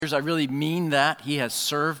I really mean that. He has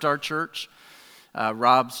served our church.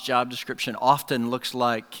 Rob's job description often looks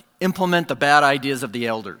like implement the bad ideas of the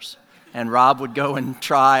elders. And Rob would go and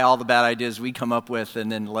try all the bad ideas we come up with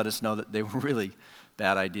and then let us know that they were really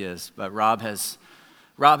bad ideas. But Rob has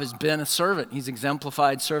been a servant. He's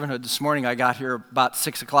exemplified servanthood. This morning I got here about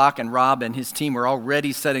 6 o'clock and Rob and his team were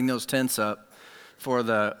already setting those tents up for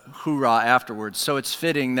the hoorah afterwards. So it's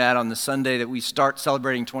fitting that on the Sunday that we start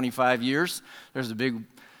celebrating 25 years, there's a big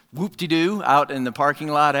whoop-de-doo out in the parking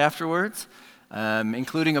lot afterwards,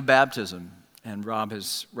 including a baptism. And Rob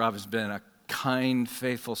has been a kind,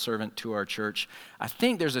 faithful servant to our church. I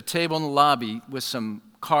think there's a table in the lobby with some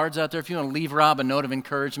cards out there. If you want to leave Rob a note of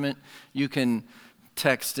encouragement, you can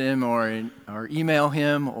text him or email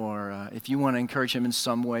him, or if you want to encourage him in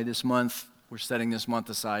some way this month, we're setting this month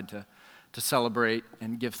aside to celebrate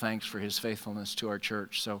and give thanks for his faithfulness to our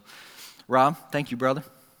church. So, Rob, thank you, brother,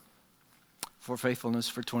 for faithfulness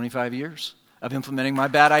for 25 years of implementing my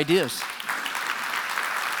bad ideas.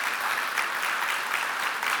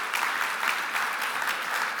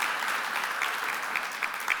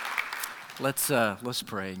 Let's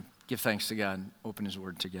pray. Give thanks to God and open His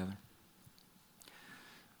Word together.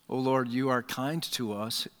 Oh Lord, You are kind to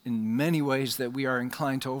us in many ways that we are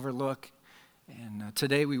inclined to overlook. And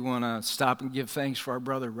today we want to stop and give thanks for our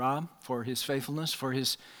brother Rob, for his faithfulness, for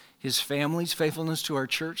his family's faithfulness to our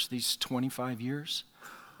church these 25 years.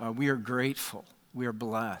 We are grateful. We are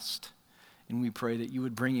blessed. And we pray that You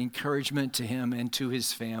would bring encouragement to him and to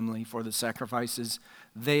his family for the sacrifices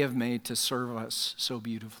they have made to serve us so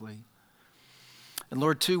beautifully. And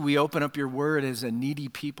Lord, too, we open up Your Word as a needy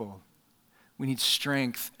people. We need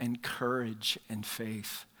strength and courage and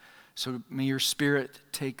faith. So may Your Spirit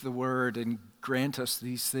take the Word and grant us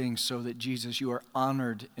these things so that, Jesus, You are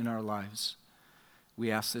honored in our lives.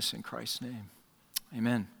 We ask this in Christ's name.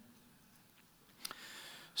 Amen.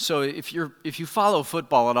 So if you follow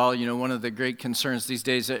football at all, you know one of the great concerns these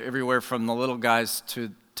days, everywhere from the little guys to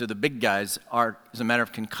the big guys, is a matter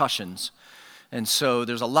of concussions. And so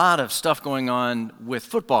there's a lot of stuff going on with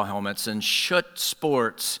football helmets, and Schutt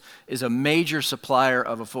Sports is a major supplier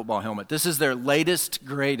of a football helmet. This is their latest,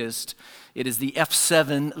 greatest. It is the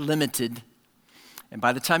F7 Limited. And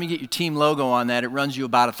by the time you get your team logo on that, it runs you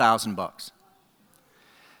about $1,000.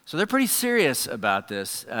 So they're pretty serious about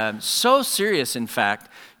this. So serious, in fact,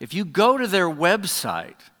 if you go to their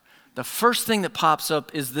website, the first thing that pops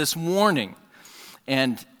up is this warning.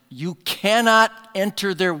 And you cannot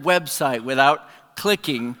enter their website without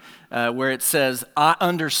clicking where it says, I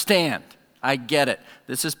understand, I get it.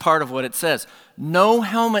 This is part of what it says. No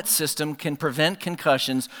helmet system can prevent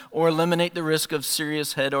concussions or eliminate the risk of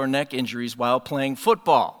serious head or neck injuries while playing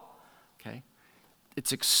football. Okay?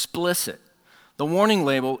 It's explicit. The warning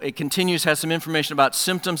label, it continues, has some information about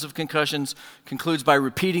symptoms of concussions, concludes by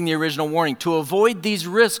repeating the original warning. To avoid these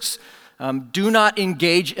risks, do not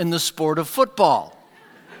engage in the sport of football.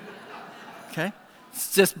 Okay?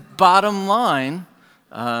 It's just bottom line.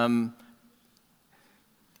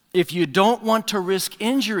 If you don't want to risk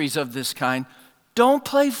injuries of this kind, don't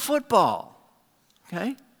play football.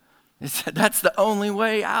 Okay? That's the only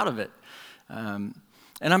way out of it.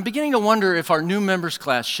 And I'm beginning to wonder if our new members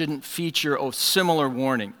class shouldn't feature a similar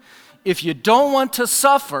warning. If you don't want to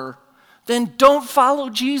suffer, then don't follow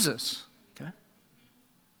Jesus. Okay?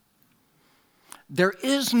 There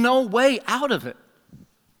is no way out of it.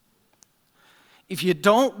 If you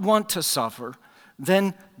don't want to suffer,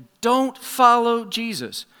 then don't follow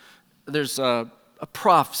Jesus. There's a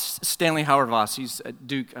prof, Stanley Hauerwas, he's at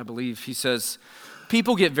Duke, I believe. He says,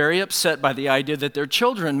 people get very upset by the idea that their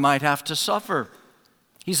children might have to suffer.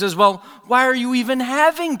 He says, well, why are you even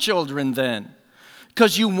having children then?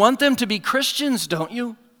 Because you want them to be Christians, don't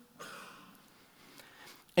you?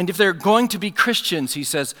 And if they're going to be Christians, he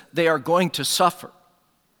says, they are going to suffer.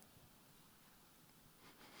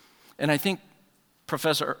 And I think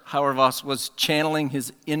Professor Hauerwas was channeling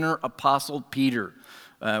his inner apostle Peter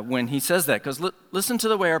when he says that. Because listen to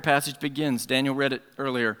the way our passage begins. Daniel read it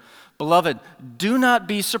earlier. Beloved, do not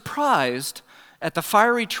be surprised at the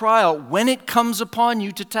fiery trial when it comes upon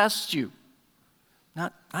you to test you.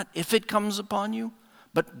 Not if it comes upon you,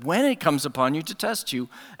 but when it comes upon you to test you,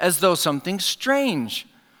 as though something strange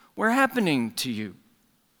were happening to you.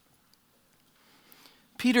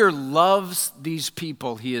 Peter loves these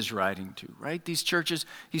people he is writing to, right? These churches.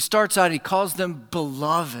 He starts out, he calls them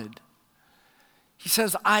beloved. He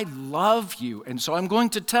says, I love you, and so I'm going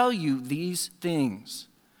to tell you these things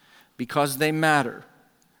because they matter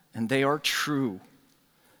and they are true.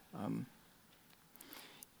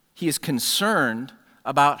 He is concerned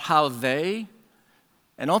about how they,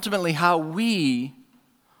 and ultimately how we,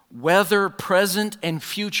 whether present and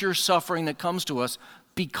future suffering that comes to us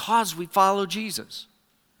because we follow Jesus,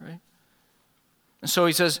 right? And so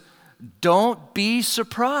he says, don't be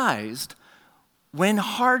surprised when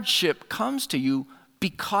hardship comes to you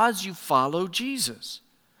because you follow Jesus.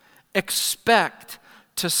 Expect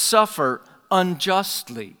to suffer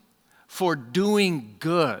unjustly for doing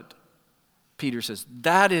good. Peter says,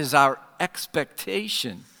 that is our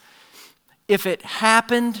expectation. If it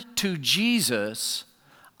happened to Jesus,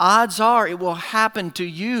 odds are it will happen to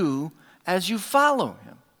you as you follow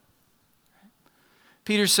him.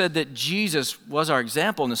 Peter said that Jesus was our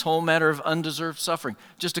example in this whole matter of undeserved suffering.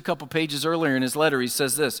 Just a couple pages earlier in his letter, he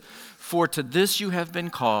says this, "For to this you have been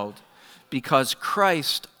called, because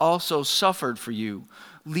Christ also suffered for you,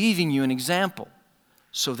 leaving you an example,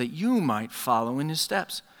 so that you might follow in his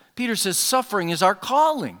steps." Peter says suffering is our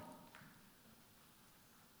calling.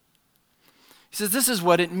 He says this is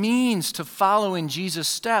what it means to follow in Jesus'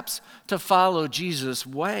 steps, to follow Jesus'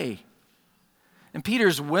 way. And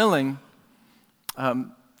Peter's willing,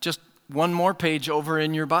 just one more page over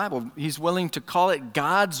in your Bible, he's willing to call it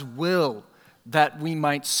God's will that we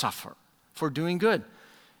might suffer for doing good.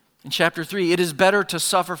 In chapter 3, it is better to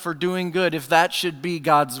suffer for doing good, if that should be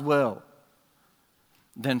God's will,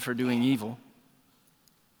 than for doing evil.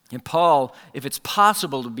 And Paul, if it's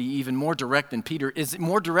possible to be even more direct than Peter, is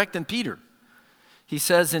more direct than Peter. He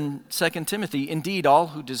says in 2 Timothy, "Indeed, all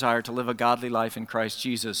who desire to live a godly life in Christ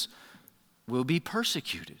Jesus will be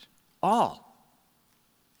persecuted." All.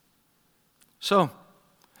 So,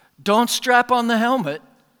 don't strap on the helmet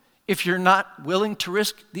if you're not willing to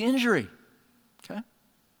risk the injury. Okay?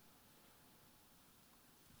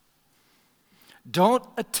 Don't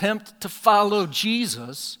attempt to follow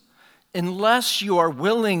Jesus unless you are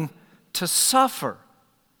willing to suffer.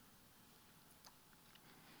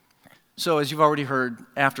 So, as you've already heard,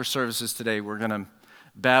 after services today, we're going to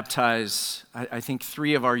baptize, I think,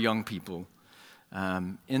 3 of our young people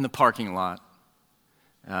in the parking lot.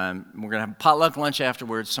 We're going to have a potluck lunch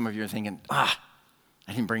afterwards. Some of you are thinking, I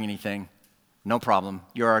didn't bring anything. No problem.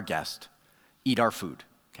 You're our guest. Eat our food,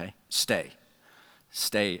 okay?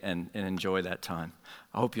 Stay and enjoy that time.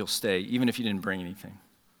 I hope you'll stay, even if you didn't bring anything.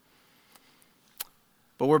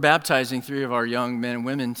 But we're baptizing 3 of our young men and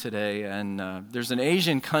women today, and there's an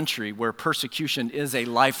Asian country where persecution is a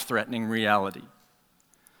life-threatening reality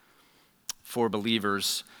for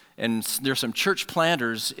believers. And there's some church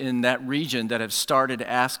planters in that region that have started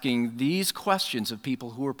asking these questions of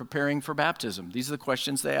people who are preparing for baptism. These are the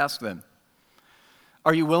questions they ask them.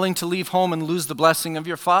 Are you willing to leave home and lose the blessing of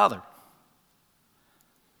your father?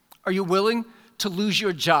 Are you willing to lose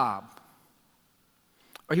your job?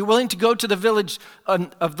 Are you willing to go to the village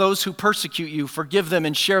of those who persecute you, forgive them,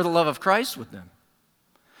 and share the love of Christ with them?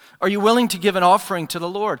 Are you willing to give an offering to the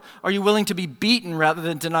Lord? Are you willing to be beaten rather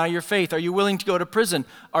than deny your faith? Are you willing to go to prison?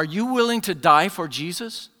 Are you willing to die for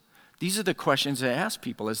Jesus? These are the questions they ask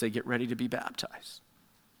people as they get ready to be baptized.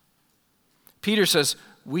 Peter says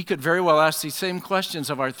we could very well ask these same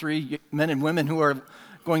questions of our 3 men and women who are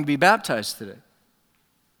going to be baptized today.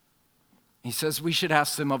 He says we should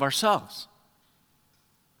ask them of ourselves.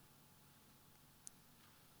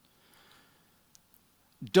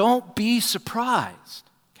 Don't be surprised.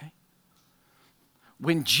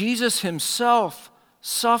 When Jesus himself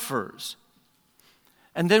suffers,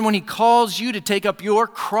 and then when he calls you to take up your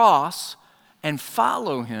cross and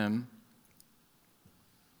follow him,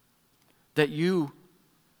 that you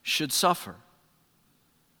should suffer.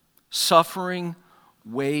 Suffering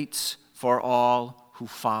waits for all who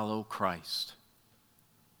follow Christ.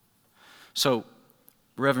 So,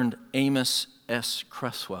 Reverend Amos S.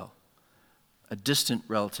 Cresswell, a distant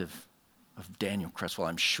relative of Daniel Cresswell,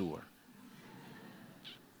 I'm sure.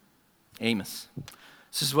 Amos.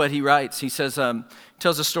 This is what he writes. He says,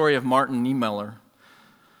 tells the story of Martin Niemöller,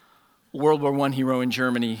 a World War I hero in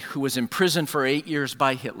Germany who was imprisoned for 8 years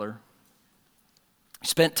by Hitler. He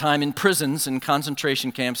spent time in prisons and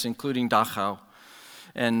concentration camps, including Dachau.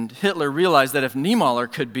 And Hitler realized that if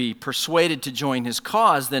Niemöller could be persuaded to join his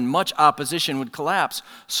cause, then much opposition would collapse.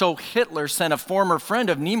 So Hitler sent a former friend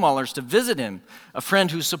of Niemöller's to visit him, a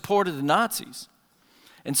friend who supported the Nazis.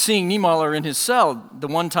 And seeing Niemöller in his cell, the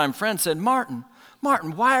one-time friend said, Martin,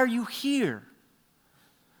 why are you here?"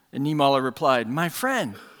 And Niemöller replied, "My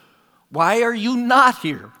friend, why are you not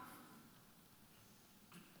here?"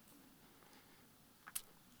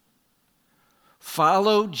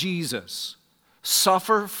 Follow Jesus.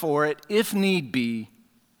 Suffer for it if need be.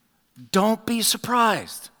 Don't be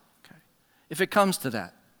surprised, okay, if it comes to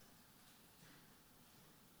that.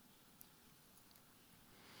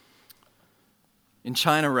 In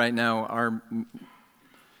China right now,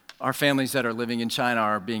 our families that are living in China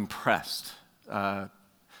are being pressed.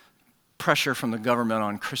 Pressure from the government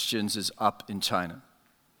on Christians is up in China.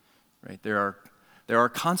 Right? There are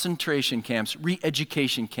concentration camps,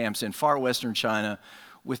 re-education camps in far western China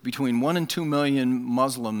with between 1 and 2 million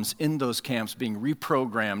Muslims in those camps being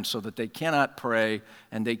reprogrammed so that they cannot pray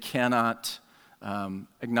and they cannot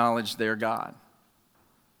acknowledge their God.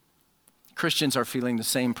 Christians are feeling the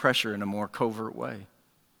same pressure in a more covert way.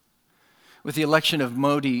 With the election of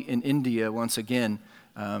Modi in India, once again,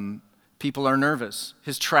 people are nervous.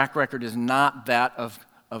 His track record is not that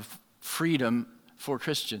of freedom for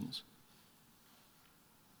Christians.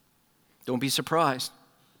 Don't be surprised.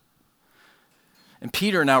 And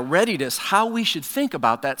Peter now readied us how we should think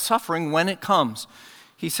about that suffering when it comes.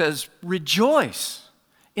 He says, rejoice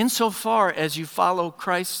insofar as you follow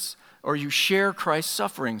Christ's or you share Christ's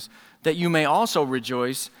sufferings, that you may also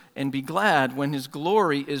rejoice and be glad when his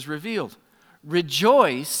glory is revealed.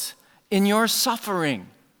 Rejoice in your suffering.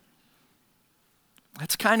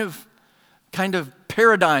 That's kind of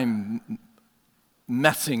paradigm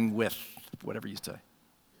messing with, whatever you say.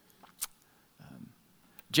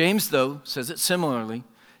 James, though, says it similarly.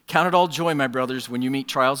 Count it all joy, my brothers, when you meet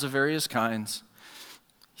trials of various kinds.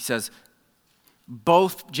 He says,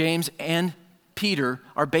 both James and Peter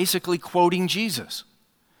are basically quoting Jesus.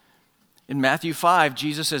 In Matthew 5,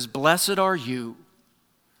 Jesus says, blessed are you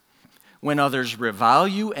when others revile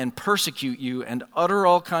you and persecute you and utter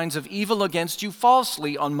all kinds of evil against you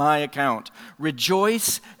falsely on my account.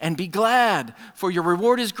 Rejoice and be glad, for your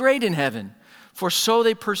reward is great in heaven. For so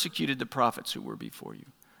they persecuted the prophets who were before you.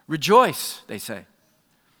 Rejoice, they say.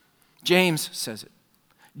 James says it.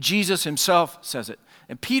 Jesus himself says it.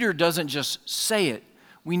 And Peter doesn't just say it.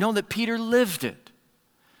 We know that Peter lived it.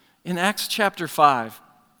 In Acts chapter 5,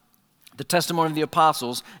 the testimony of the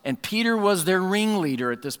apostles, and Peter was their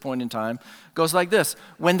ringleader at this point in time, goes like this.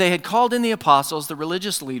 When they had called in the apostles, the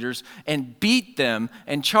religious leaders, and beat them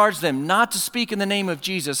and charged them not to speak in the name of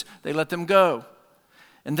Jesus, they let them go.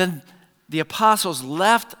 And then the apostles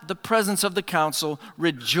left the presence of the council,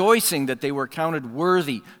 rejoicing that they were counted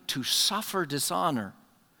worthy to suffer dishonor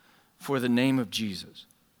for the name of Jesus.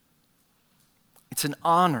 It's an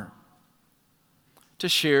honor to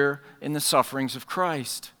share in the sufferings of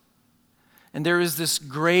Christ. And there is this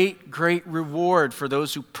great, great reward for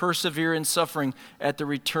those who persevere in suffering at the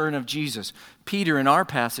return of Jesus. Peter, in our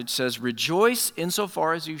passage, says, rejoice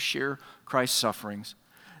insofar as you share Christ's sufferings,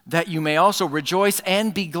 that you may also rejoice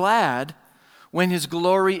and be glad when his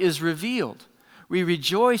glory is revealed. We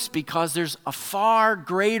rejoice because there's a far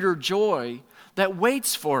greater joy that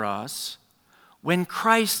waits for us when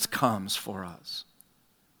Christ comes for us.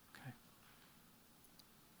 Okay.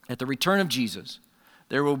 At the return of Jesus,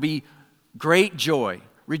 there will be great joy,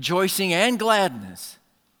 rejoicing, and gladness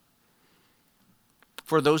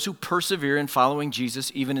for those who persevere in following Jesus,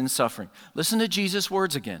 even in suffering. Listen to Jesus'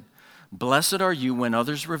 words again. Blessed are you when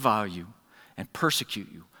others revile you and persecute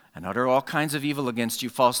you and utter all kinds of evil against you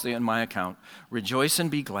falsely on my account. Rejoice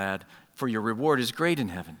and be glad, for your reward is great in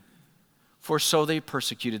heaven. For so they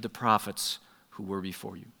persecuted the prophets who were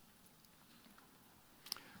before you.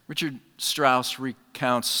 Richard Strauss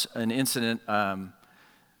recounts an incident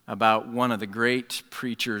about one of the great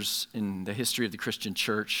preachers in the history of the Christian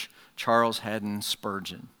church, Charles Haddon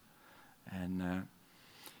Spurgeon. And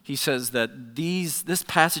he says that this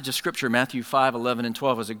passage of Scripture, Matthew 5, 11, and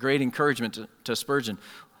 12, was a great encouragement to Spurgeon.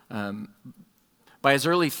 By his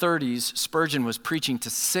early 30s, Spurgeon was preaching to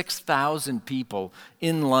 6,000 people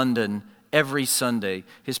in London every Sunday.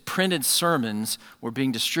 His printed sermons were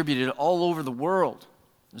being distributed all over the world.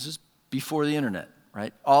 This is before the internet,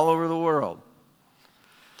 right? All over the world.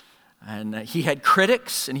 And he had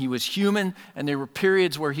critics, and he was human, and there were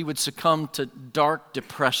periods where he would succumb to dark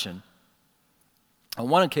depression. On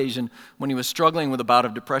one occasion, when he was struggling with a bout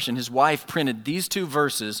of depression, his wife printed these two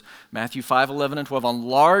verses, Matthew 5, 11, and 12, on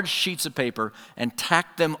large sheets of paper and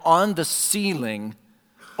tacked them on the ceiling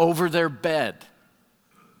over their bed.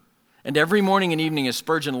 And every morning and evening, as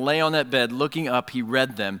Spurgeon lay on that bed looking up, he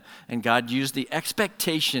read them, and God used the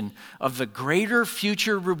expectation of the greater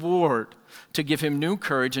future reward to give him new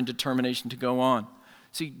courage and determination to go on.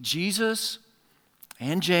 See, Jesus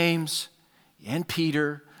and James and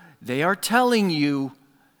Peter, they are telling you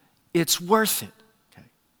it's worth it. Okay?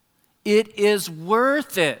 It is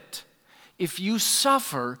worth it if you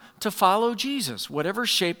suffer to follow Jesus, whatever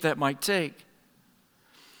shape that might take.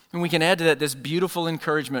 And we can add to that this beautiful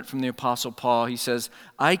encouragement from the Apostle Paul. He says,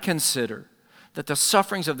 I consider that the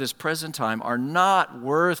sufferings of this present time are not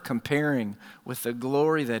worth comparing with the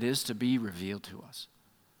glory that is to be revealed to us.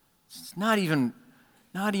 It's not even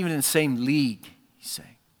in the same league, he's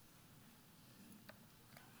saying.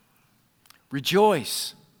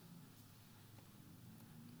 Rejoice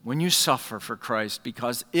when you suffer for Christ,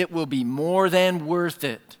 because it will be more than worth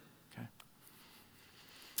it. Okay.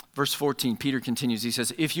 Verse 14, Peter continues. He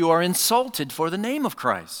says, if you are insulted for the name of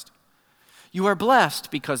Christ, you are blessed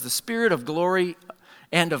because the Spirit of glory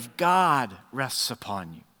and of God rests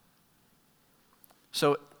upon you.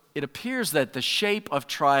 So it appears that the shape of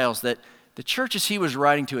trials that the churches he was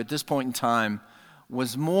writing to at this point in time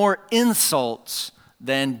was more insults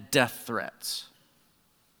than death threats.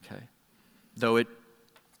 Okay. Though it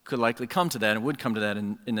could likely come to that, and would come to that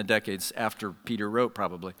in the decades after Peter wrote,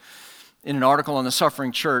 probably. In an article on the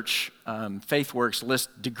Suffering Church, FaithWorks lists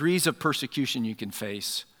degrees of persecution you can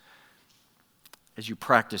face as you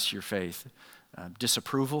practice your faith.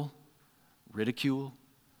 Disapproval, ridicule,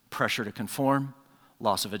 pressure to conform,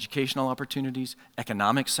 loss of educational opportunities,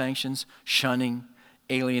 economic sanctions, shunning,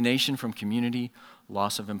 alienation from community,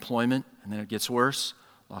 loss of employment, and then it gets worse,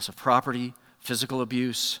 loss of property, physical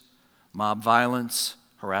abuse, mob violence,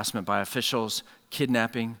 harassment by officials,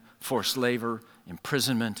 kidnapping, forced labor,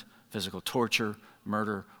 imprisonment, physical torture,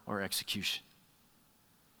 murder, or execution.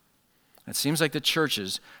 It seems like the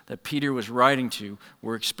churches that Peter was writing to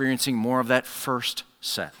were experiencing more of that first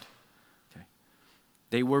set. Okay.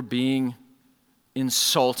 They were being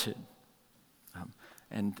insulted.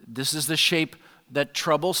 And this is the shape that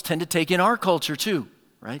troubles tend to take in our culture too,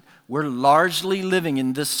 right? We're largely living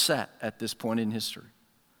in this set at this point in history.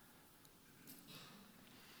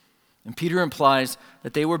 And Peter implies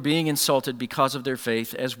that they were being insulted because of their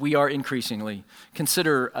faith, as we are increasingly.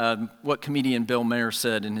 Consider what comedian Bill Maher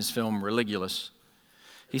said in his film Religulous.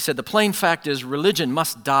 He said, the plain fact is religion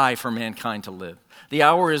must die for mankind to live. The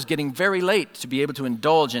hour is getting very late to be able to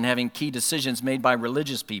indulge in having key decisions made by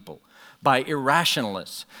religious people, by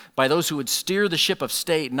irrationalists, by those who would steer the ship of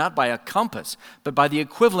state not by a compass, but by the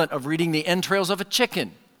equivalent of reading the entrails of a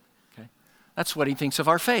chicken. Okay? That's what he thinks of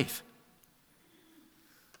our faith.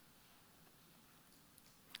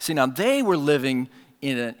 See, now they were living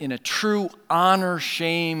in a true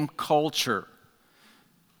honor-shame culture,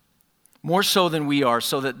 more so than we are,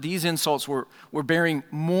 so that these insults were bearing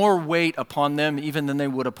more weight upon them even than they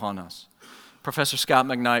would upon us. Professor Scott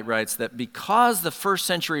McKnight writes that because the first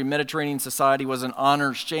century Mediterranean society was an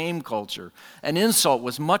honor-shame culture, an insult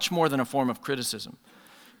was much more than a form of criticism.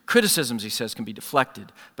 Criticisms, he says, can be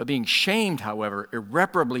deflected, but being shamed, however,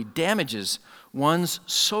 irreparably damages one's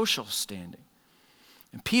social standing.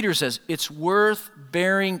 And Peter says it's worth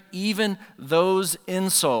bearing even those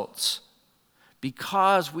insults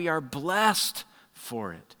because we are blessed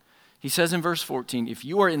for it. He says in verse 14, if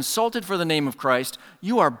you are insulted for the name of Christ,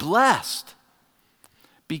 you are blessed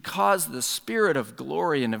because the Spirit of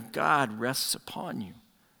glory and of God rests upon you.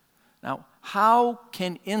 Now, how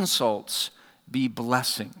can insults be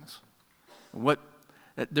blessings?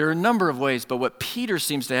 There are a number of ways, but what Peter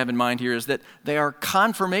seems to have in mind here is that they are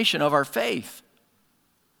confirmation of our faith.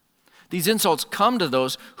 These insults come to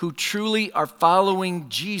those who truly are following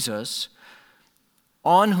Jesus,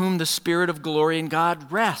 on whom the Spirit of glory and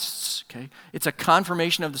God rests. Okay? It's a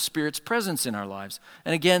confirmation of the Spirit's presence in our lives.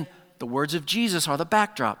 And again, the words of Jesus are the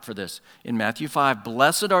backdrop for this. In Matthew 5,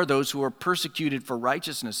 blessed are those who are persecuted for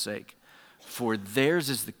righteousness' sake, for theirs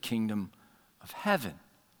is the kingdom of heaven.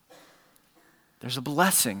 There's a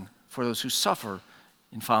blessing for those who suffer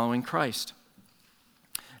in following Christ.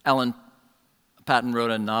 Alan Paton wrote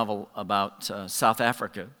a novel about South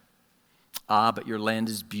Africa. But your land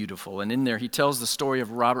is beautiful. And in there he tells the story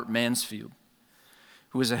of Robert Mansfield,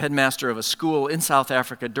 who was a headmaster of a school in South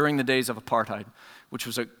Africa during the days of apartheid, which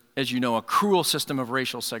was, as you know, a cruel system of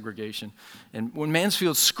racial segregation. And when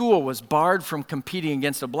Mansfield's school was barred from competing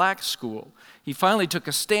against a black school, he finally took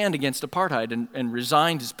a stand against apartheid and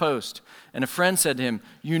resigned his post. And a friend said to him,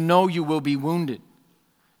 you know you will be wounded.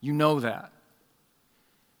 You know that.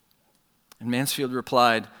 And Mansfield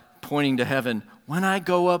replied, pointing to heaven, when I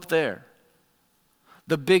go up there,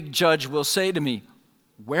 the big judge will say to me,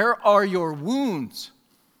 where are your wounds?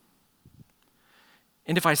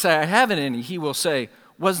 And if I say I haven't any, he will say,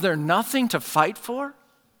 was there nothing to fight for?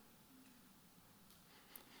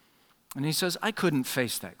 And he says, I couldn't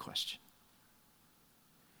face that question.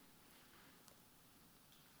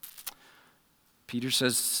 Peter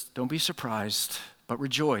says, don't be surprised, but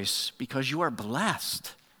rejoice because you are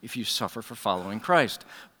blessed if you suffer for following Christ.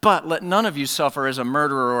 But let none of you suffer as a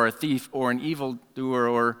murderer or a thief or an evildoer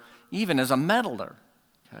or even as a meddler.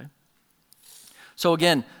 Okay? So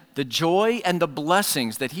again, the joy and the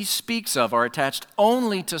blessings that he speaks of are attached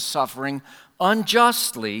only to suffering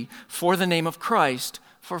unjustly for the name of Christ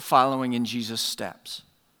for following in Jesus' steps.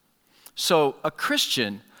 So a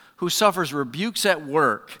Christian who suffers rebukes at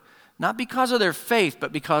work not because of their faith,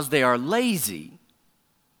 but because they are lazy.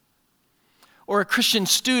 Or a Christian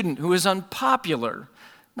student who is unpopular,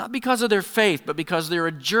 not because of their faith, but because they're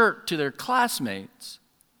a jerk to their classmates.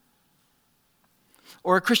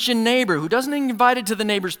 Or a Christian neighbor who doesn't get invited to the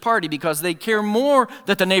neighbor's party because they care more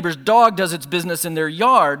that the neighbor's dog does its business in their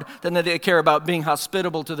yard than that they care about being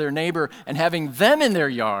hospitable to their neighbor and having them in their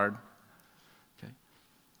yard. Okay.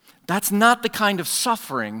 That's not the kind of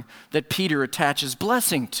suffering that Peter attaches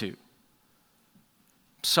blessing to.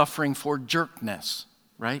 Suffering for jerkness,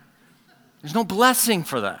 right? There's no blessing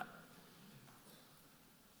for that.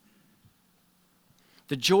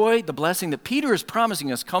 The joy, the blessing that Peter is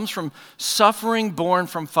promising us comes from suffering born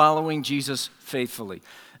from following Jesus faithfully.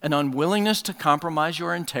 An unwillingness to compromise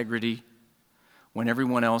your integrity when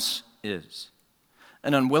everyone else is.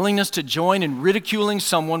 An unwillingness to join in ridiculing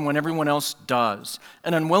someone when everyone else does.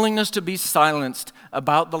 An unwillingness to be silenced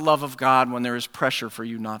about the love of God when there is pressure for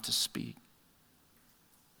you not to speak.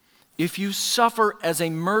 If you suffer as a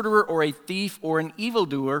murderer or a thief or an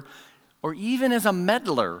evildoer, or even as a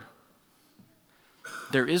meddler,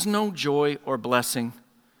 there is no joy or blessing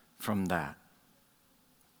from that.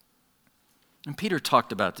 And Peter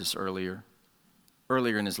talked about this earlier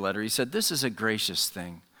in his letter. He said, this is a gracious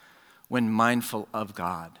thing when mindful of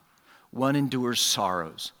God. One endures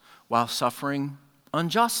sorrows while suffering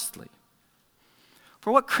unjustly.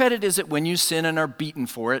 For what credit is it when you sin and are beaten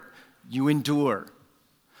for it, you endure?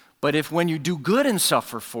 But if when you do good and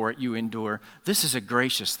suffer for it, you endure, this is a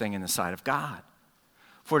gracious thing in the sight of God.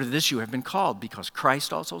 For to this you have been called, because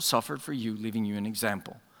Christ also suffered for you, leaving you an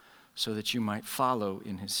example, so that you might follow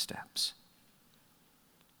in his steps.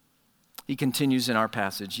 He continues in our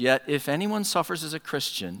passage, yet if anyone suffers as a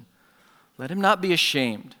Christian, let him not be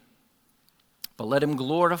ashamed, but let him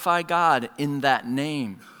glorify God in that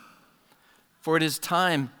name. For it is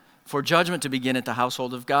time for judgment to begin at the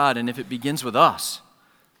household of God, and if it begins with us,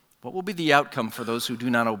 what will be the outcome for those who do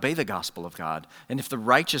not obey the gospel of God? And if the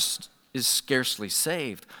righteous is scarcely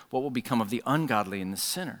saved, what will become of the ungodly and the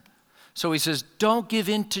sinner? So he says, don't give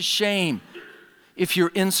in to shame if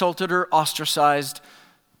you're insulted or ostracized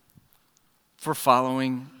for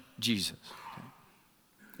following Jesus. Okay?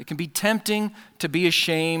 It can be tempting to be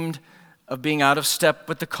ashamed of being out of step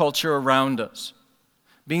with the culture around us,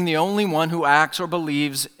 being the only one who acts or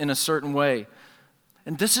believes in a certain way.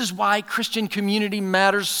 And this is why Christian community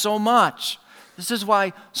matters so much. This is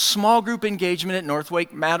why small group engagement at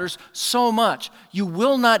Northwake matters so much. You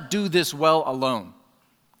will not do this well alone.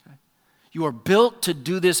 Okay? You are built to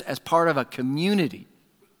do this as part of a community.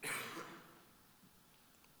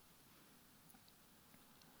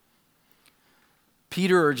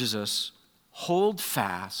 Peter urges us, hold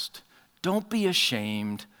fast, don't be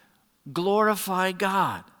ashamed, glorify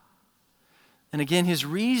God. And again, his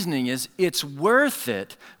reasoning is it's worth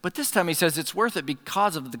it, but this time he says it's worth it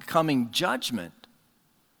because of the coming judgment.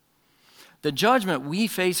 The judgment we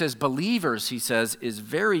face as believers, he says, is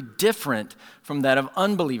very different from that of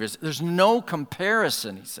unbelievers. There's no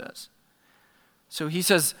comparison, he says. So he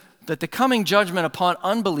says that the coming judgment upon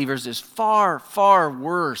unbelievers is far, far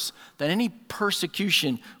worse than any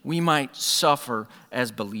persecution we might suffer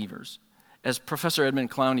as believers. As Professor Edmund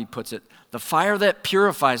Clowney puts it, the fire that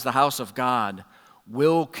purifies the house of God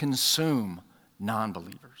will consume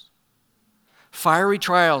non-believers. Fiery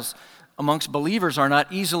trials amongst believers are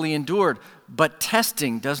not easily endured, but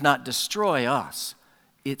testing does not destroy us.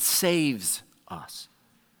 It saves us.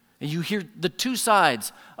 And you hear the two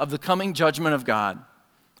sides of the coming judgment of God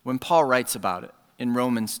when Paul writes about it in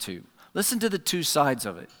Romans 2. Listen to the two sides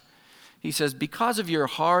of it. He says, because of your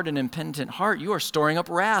hard and impenitent heart, you are storing up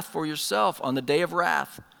wrath for yourself on the day of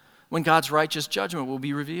wrath, when God's righteous judgment will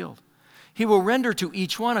be revealed. He will render to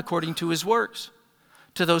each one according to his works.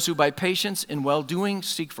 To those who by patience in well-doing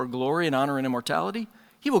seek for glory and honor and immortality,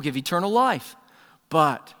 he will give eternal life.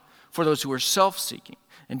 But for those who are self-seeking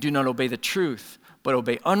and do not obey the truth, but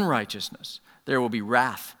obey unrighteousness, there will be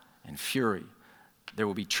wrath and fury. There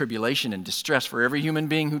will be tribulation and distress for every human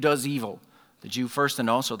being who does evil, the Jew first and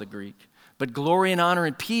also the Greek. But glory and honor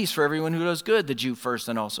and peace for everyone who does good, the Jew first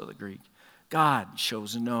and also the Greek. God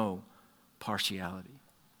shows no partiality.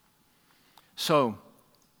 So,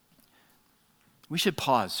 we should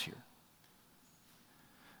pause here.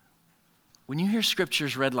 When you hear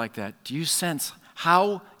scriptures read like that, do you sense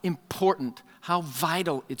how important, how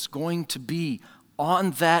vital it's going to be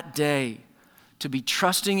on that day to be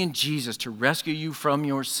trusting in Jesus to rescue you from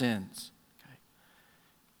your sins? Okay?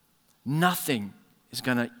 Nothing is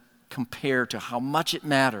going to compare to how much it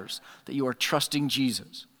matters that you are trusting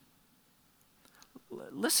Jesus.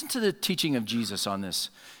 Listen to the teaching of Jesus on this.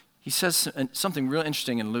 He says something real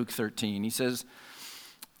interesting in Luke 13. He says,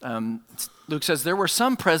 Luke says, there were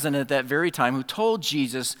some present at that very time who told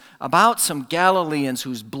Jesus about some Galileans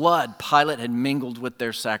whose blood Pilate had mingled with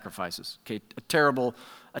their sacrifices. Okay,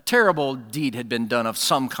 a terrible deed had been done of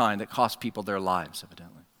some kind that cost people their lives,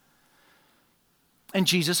 evidently. And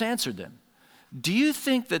Jesus answered them, do you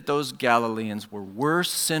think that those Galileans were worse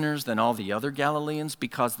sinners than all the other Galileans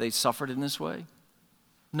because they suffered in this way?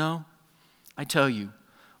 No, I tell you,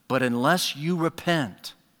 but unless you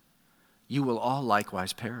repent, you will all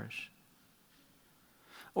likewise perish.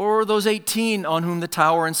 Or those 18 on whom the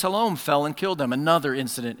tower in Siloam fell and killed them, another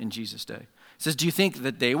incident in Jesus' day. He says, do you think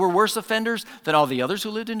that they were worse offenders than all the others who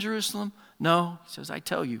lived in Jerusalem? No, he says, I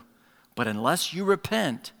tell you, but unless you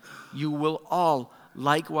repent, you will all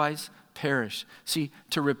likewise perish. See,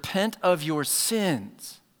 to repent of your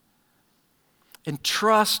sins and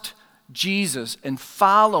trust Jesus and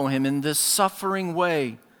follow him in this suffering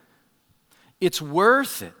way, it's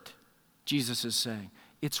worth it. Jesus is saying,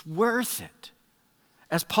 it's worth it.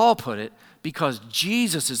 As Paul put it, because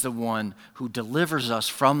Jesus is the one who delivers us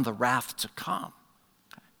from the wrath to come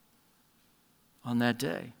on that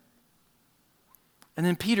day. And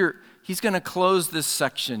then Peter, he's going to close this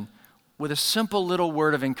section with a simple little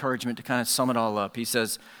word of encouragement to kind of sum it all up. He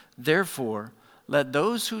says, therefore, let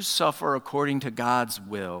those who suffer according to God's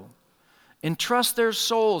will entrust their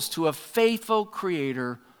souls to a faithful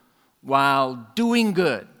Creator while doing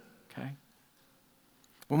good. Okay?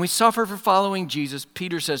 When we suffer for following Jesus,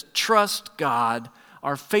 Peter says, trust God,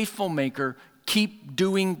 our faithful maker, keep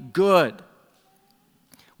doing good.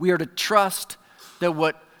 We are to trust that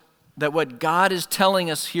what God is telling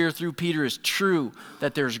us here through Peter is true,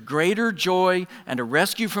 that there's greater joy and a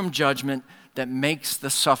rescue from judgment that makes the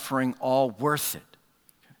suffering all worth it.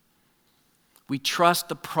 We trust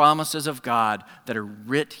the promises of God that are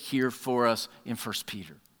writ here for us in 1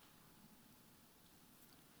 Peter.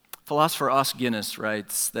 Philosopher Os Guinness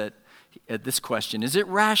writes that at this question, is it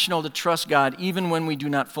rational to trust God even when we do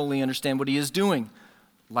not fully understand what he is doing,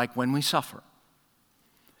 like when we suffer?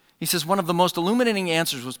 He says one of the most illuminating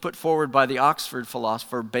answers was put forward by the Oxford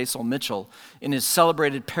philosopher Basil Mitchell in his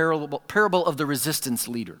celebrated parable of the resistance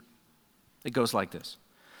leader. It goes like this.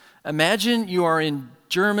 Imagine you are in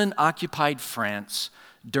German-occupied France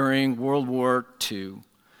during World War II,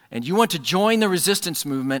 and you want to join the resistance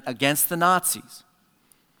movement against the Nazis.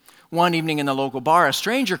 One evening in the local bar, a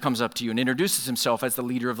stranger comes up to you and introduces himself as the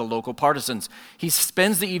leader of the local partisans. He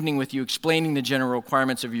spends the evening with you, explaining the general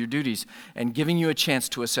requirements of your duties and giving you a chance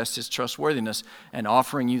to assess his trustworthiness and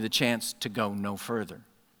offering you the chance to go no further.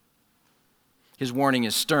 His warning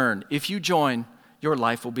is stern. If you join, your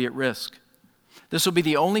life will be at risk. This will be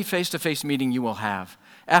the only face-to-face meeting you will have.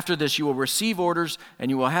 After this, you will receive orders, and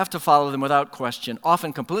you will have to follow them without question,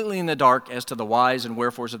 often completely in the dark as to the whys and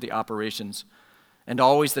wherefores of the operations, and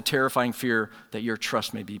always the terrifying fear that your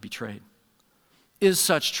trust may be betrayed. Is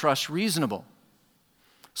such trust reasonable?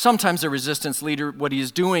 Sometimes the resistance leader, what he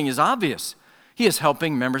is doing is obvious. He is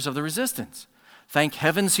helping members of the resistance. Thank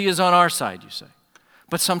heavens he is on our side, you say.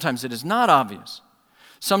 But sometimes it is not obvious.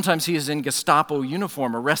 Sometimes he is in Gestapo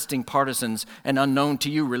uniform, arresting partisans and unknown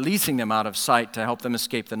to you, releasing them out of sight to help them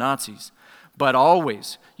escape the Nazis. But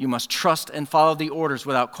always, you must trust and follow the orders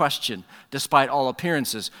without question, despite all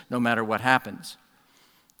appearances, no matter what happens.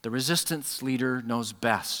 The resistance leader knows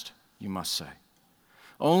best, you must say.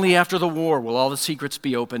 Only after the war will all the secrets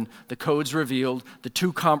be opened, the codes revealed, the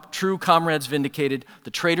true comrades vindicated,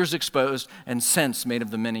 the traitors exposed, and sense made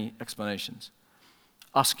of the many explanations.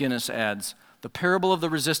 Os Guinness adds, the parable of the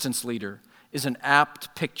resistance leader is an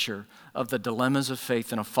apt picture of the dilemmas of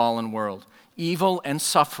faith in a fallen world. Evil and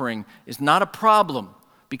suffering is not a problem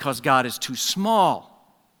because God is too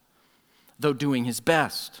small, though doing his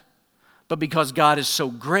best, but because God is so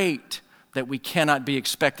great that we cannot be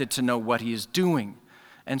expected to know what he is doing.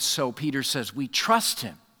 And so Peter says we trust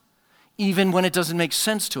him, even when it doesn't make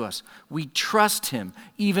sense to us. We trust him,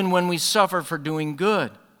 even when we suffer for doing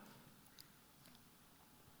good.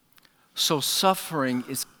 So suffering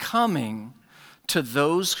is coming to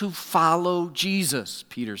those who follow Jesus,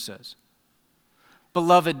 Peter says.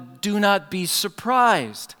 Beloved, do not be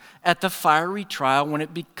surprised at the fiery trial when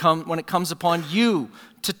it comes upon you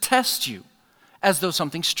to test you, as though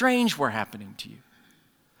something strange were happening to you.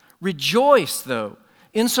 Rejoice, though,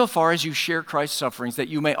 insofar as you share Christ's sufferings, that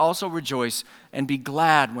you may also rejoice and be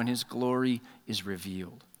glad when his glory is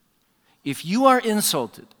revealed. If you are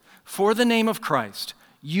insulted for the name of Christ,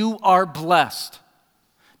 you are blessed,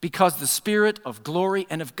 because the Spirit of glory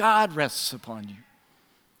and of God rests upon you.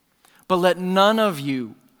 But let none of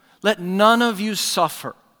you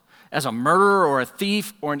suffer as a murderer or a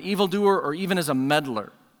thief or an evildoer or even as a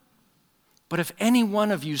meddler. But if any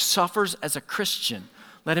one of you suffers as a Christian,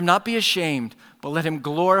 Let him not be ashamed, but let him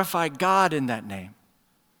glorify God in that name.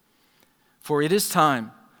 For it is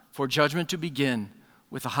time for judgment to begin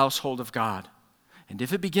with the household of God. And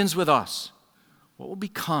if it begins with us, what will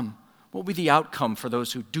be the outcome for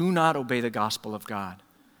those who do not obey the gospel of God?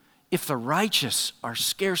 If the righteous are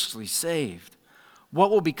scarcely saved, what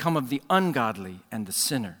will become of the ungodly and the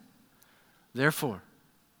sinner? Therefore,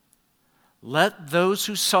 let those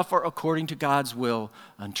who suffer according to God's will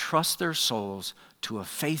entrust their souls to a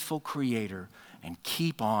faithful Creator and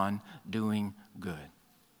keep on doing good.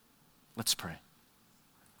 Let's pray.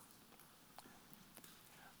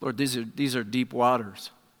 Lord, these are deep waters.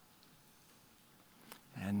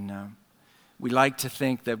 And we like to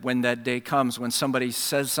think that when that day comes, when somebody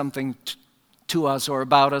says something to us or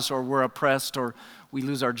about us, or we're oppressed, or we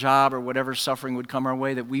lose our job, or whatever suffering would come our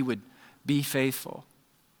way, that we would be faithful.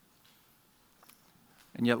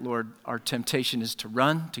 And yet, Lord, our temptation is to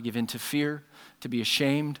run, to give in to fear, to be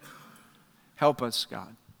ashamed. Help us,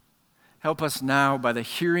 God. Help us now by the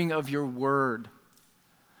hearing of your word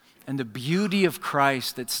and the beauty of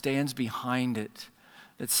Christ that stands behind it,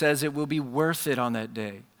 that says it will be worth it on that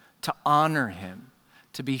day to honor him,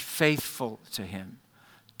 to be faithful to him,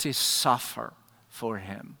 to suffer for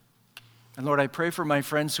him. And Lord, I pray for my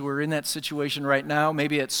friends who are in that situation right now,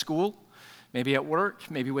 maybe at school, maybe at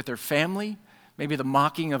work, maybe with their family, maybe the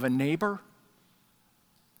mocking of a neighbor.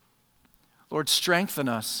 Lord, strengthen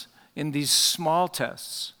us in these small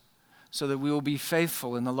tests so that we will be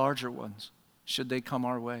faithful in the larger ones, should they come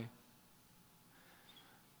our way.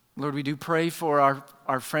 Lord, we do pray for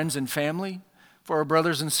our friends and family, for our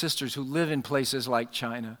brothers and sisters who live in places like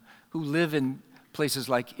China, who live in places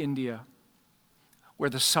like India, where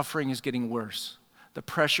the suffering is getting worse, the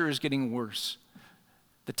pressure is getting worse,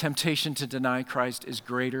 the temptation to deny Christ is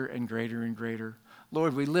greater and greater and greater.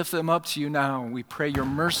 Lord, we lift them up to you now, and we pray your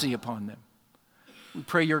mercy upon them. We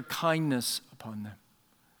pray your kindness upon them,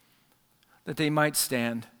 that they might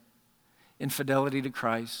stand in fidelity to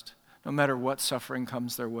Christ, no matter what suffering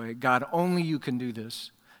comes their way. God, only you can do this.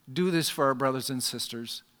 Do this for our brothers and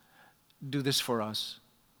sisters. Do this for us.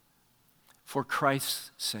 For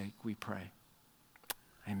Christ's sake, we pray.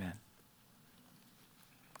 Amen.